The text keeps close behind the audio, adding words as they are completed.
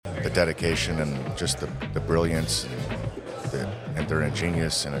the dedication and just the brilliance and they're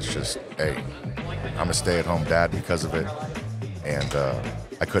ingenious, and it's just, hey, I'm a stay-at-home dad because of it, and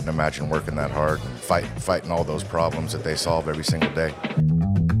I couldn't imagine working that hard and fighting all those problems that they solve every single day.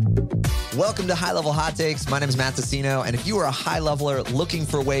 Welcome to High Level Hot Takes. My name is Matt Tassino, and if you are a high leveler looking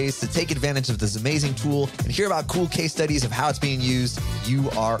for ways to take advantage of this amazing tool and hear about cool case studies of how it's being used, you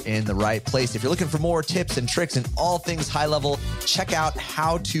are in the right place. If you're looking for more tips and tricks and all things high level, check out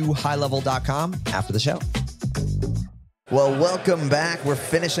howtohighlevel.com after the show. Well, welcome back. We're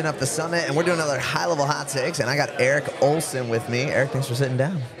finishing up the summit, and we're doing another High Level Hot Takes, and I got Erik Olson with me. Erik, thanks for sitting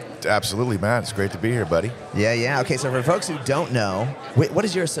down. Absolutely, Matt. It's great to be here, buddy. Yeah. Okay, so for folks who don't know, what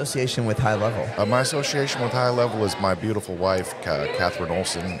is your association with High Level? My association with High Level is my beautiful wife, Catherine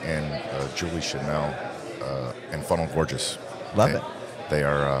Olson, and Julie Chanel, and Funnel Gorgeous. Love it. They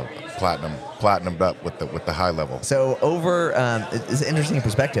are platinumed up with the High Level. So it's an interesting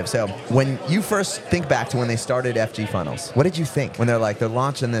perspective. So when you first think back to when they started FG Funnels, what did you think when they're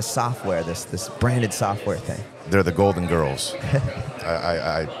launching this software, this branded software thing? They're the Golden Girls.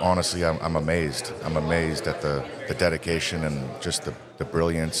 I honestly, I'm amazed. I'm amazed at the dedication and just the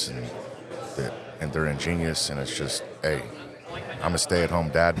brilliance and they're ingenious, and it's just, hey, I'm a stay-at-home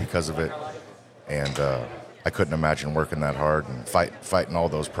dad because of it, and I couldn't imagine working that hard and fighting all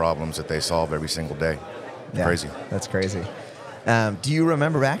those problems that they solve every single day. Yeah, crazy. That's crazy. Do you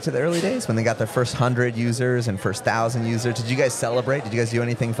remember back to the early days when they got their first 100 users and first 1,000 users? Did you guys celebrate? Did you guys do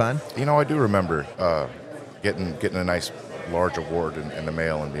anything fun? I do remember getting a nice large award in the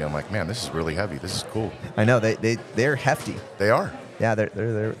mail and being like, man, this is really heavy. This is cool. I know they're hefty. They are. Yeah,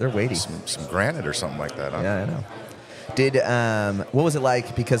 they're weighty. Some granite or something like that. Huh? Yeah, I know. Did what was it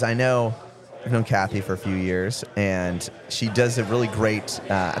like? Because I know I've known Kathy for a few years, and she does a really great,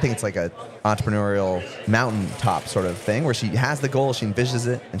 I think it's like a entrepreneurial mountaintop sort of thing where she has the goal, she envisions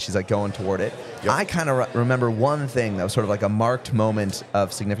it, and she's like going toward it. Yep. I kind of remember one thing that was sort of like a marked moment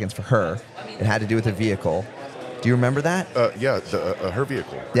of significance for her. It had to do with a vehicle. Do you remember that? Yeah, her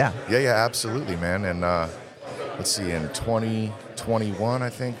vehicle. Yeah. Yeah, absolutely, man. And let's see, in 2021, I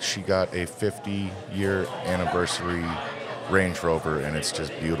think, she got a 50-year anniversary Range Rover, and it's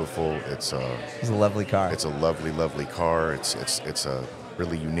just beautiful. It's a lovely car. It's a lovely, lovely car. It's a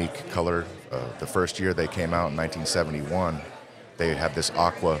really unique color. The first year they came out in 1971, they had this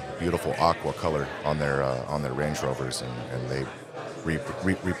beautiful aqua color on their Range Rovers, and they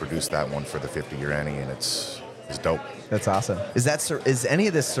reproduced that one for the 50-year Annie, and it's dope. That's awesome. Is any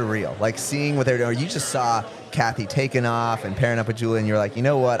of this surreal? Like seeing what they're doing, or you just saw Kathy taking off and pairing up with Julie, and you're like, you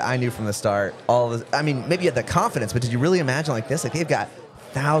know what? I knew from the start all of this. I mean, maybe you had the confidence, but did you really imagine like this? Like they've got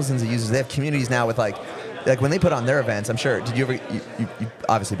thousands of users. They have communities now with like when they put on their events. I'm sure. Did you ever? You've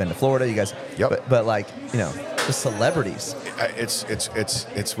obviously been to Florida. You guys. Yep. But like the celebrities.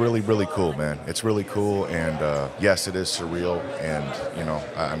 It's really, really cool, man. It's really cool, and yes, it is surreal. And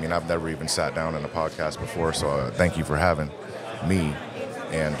I mean, I've never even sat down in a podcast before, so thank you for having me.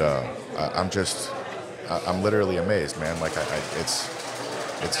 And I'm literally amazed, man. Like it's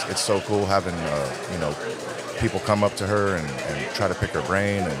so cool having people come up to her and try to pick her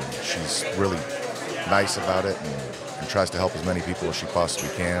brain, and she's really nice about it and tries to help as many people as she possibly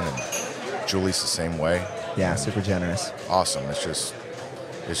can. And Julie's the same way. Yeah, super generous. Awesome. It's just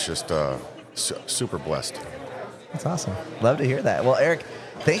super blessed. That's awesome. Love to hear that. Well, Erik,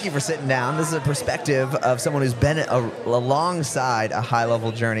 thank you for sitting down. This is a perspective of someone who's been alongside a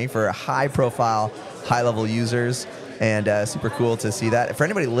high-level journey for high-profile, high-level users, and super cool to see that. For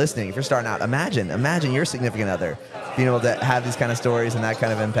anybody listening, if you're starting out, imagine your significant other being able to have these kind of stories and that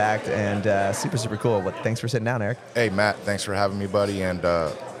kind of impact, and super, super cool. But thanks for sitting down, Erik. Hey, Matt, thanks for having me, buddy, and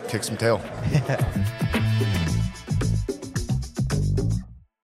kick some tail.